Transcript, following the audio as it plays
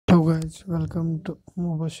Hello guys, welcome to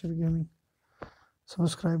Mubashir gaming.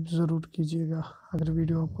 Subscribe ज़रूर कीजिएगा अगर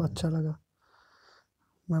वीडियो आपको अच्छा लगा।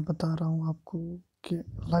 मैं बता रहा हूँ आपको कि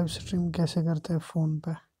लाइव स्ट्रीम कैसे करते हैं फ़ोन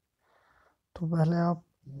पे। तो पहले आप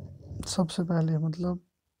सबसे पहले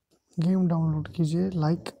गेम डाउनलोड कीजिए।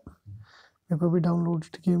 मेरे को भी डाउनलोड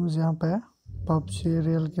गेम्स यहाँ पे है, पबजी,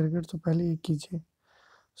 रियल क्रिकेट। तो पहले ये कीजिए,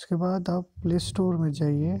 उसके बाद आप प्ले स्टोर में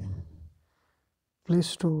जाइए। प्ले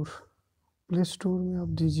स्टोर में आप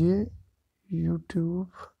दीजिए यूट्यूब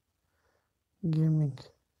गेमिंग।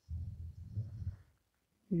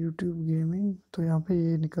 तो यहाँ पे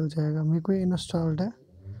ये निकल जाएगा, मेरे को ये इंस्टॉल्ड है।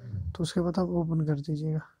 तो उसके बाद आप ओपन कर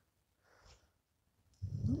दीजिएगा।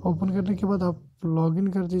 ओपन करने के बाद आप लॉगिन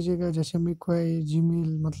कर दीजिएगा। जैसे मेरे को है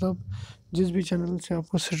जीमेल, जिस भी चैनल से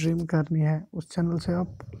आपको स्ट्रीम करनी है उस चैनल से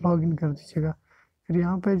आप लॉगिन कर दीजिएगा। फिर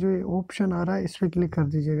यहाँ पे जो ये ऑप्शन आ रहा है इस पर क्लिक कर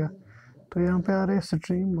दीजिएगा। तो यहाँ पे आ रहा है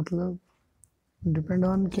स्ट्रीम, डिपेंड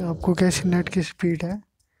ऑन कि आपको कैसी नेट की स्पीड है।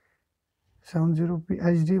 70p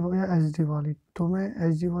HD या HD वाली। तो मैं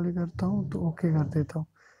HD वाली करता हूँ, तो ओके कर देता हूँ।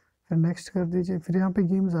 फिर नेक्स्ट कर दीजिए। फिर यहाँ पे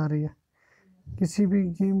गेम्स आ रही है, किसी भी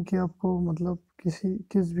गेम की आपको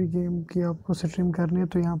किस भी गेम की आपको स्ट्रीम करनी है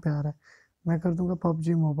तो यहाँ पे आ रहा है। मैं कर दूंगा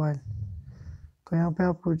PUBG मोबाइल। तो यहाँ पे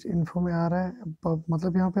आप कुछ इन्फो में आ रहा है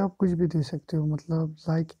यहाँ पे आप कुछ भी दे सकते हो।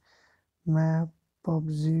 मैं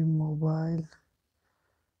PUBG mobile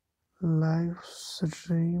live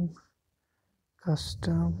stream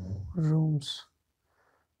custom rooms,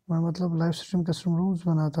 मैं लाइव स्ट्रीम कस्टम रूम्स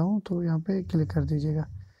बनाता हूँ। तो यहाँ पे क्लिक कर दीजिएगा।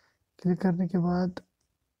 क्लिक करने के बाद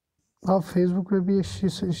आप फेसबुक पे भी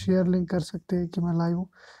शेयर लिंक कर सकते हैं कि मैं लाइव हूँ।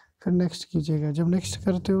 फिर नेक्स्ट कीजिएगा। जब नेक्स्ट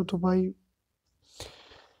करते हो तो भाई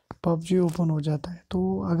PUBG ओपन हो जाता है।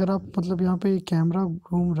 तो अगर आप यहाँ पे कैमरा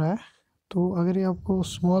घूम रहा है, तो अगर ये आपको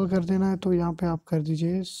स्मॉल कर देना है तो यहाँ पे आप कर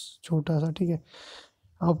दीजिए छोटा सा, ठीक है।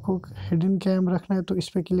 आपको हिडन कैम रखना है तो इस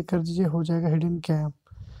पर क्लिक कर दीजिए, हो जाएगा हिडन कैम।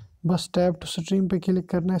 बस टैप टू स्ट्रीम पे क्लिक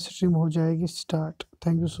करना है, स्ट्रीम हो जाएगी start.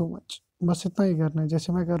 Thank you so much. बस इतना ही करना है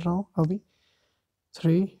जैसे मैं कर रहा हूँ अभी।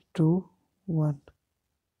 3, 2, 1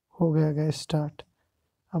 हो गया स्टार्ट।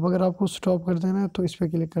 अब अगर आपको स्टॉप कर देना है तो इस पर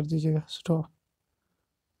क्लिक कर दीजिएगा, स्टॉप।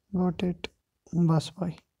 Got it. बस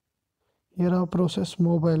भाई, ये रहा प्रोसेस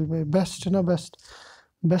मोबाइल पे।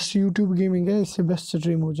 बेस्ट यूट्यूब गेमिंग है, इससे बेस्ट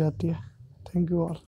स्ट्रीम हो जाती है। Thank you all.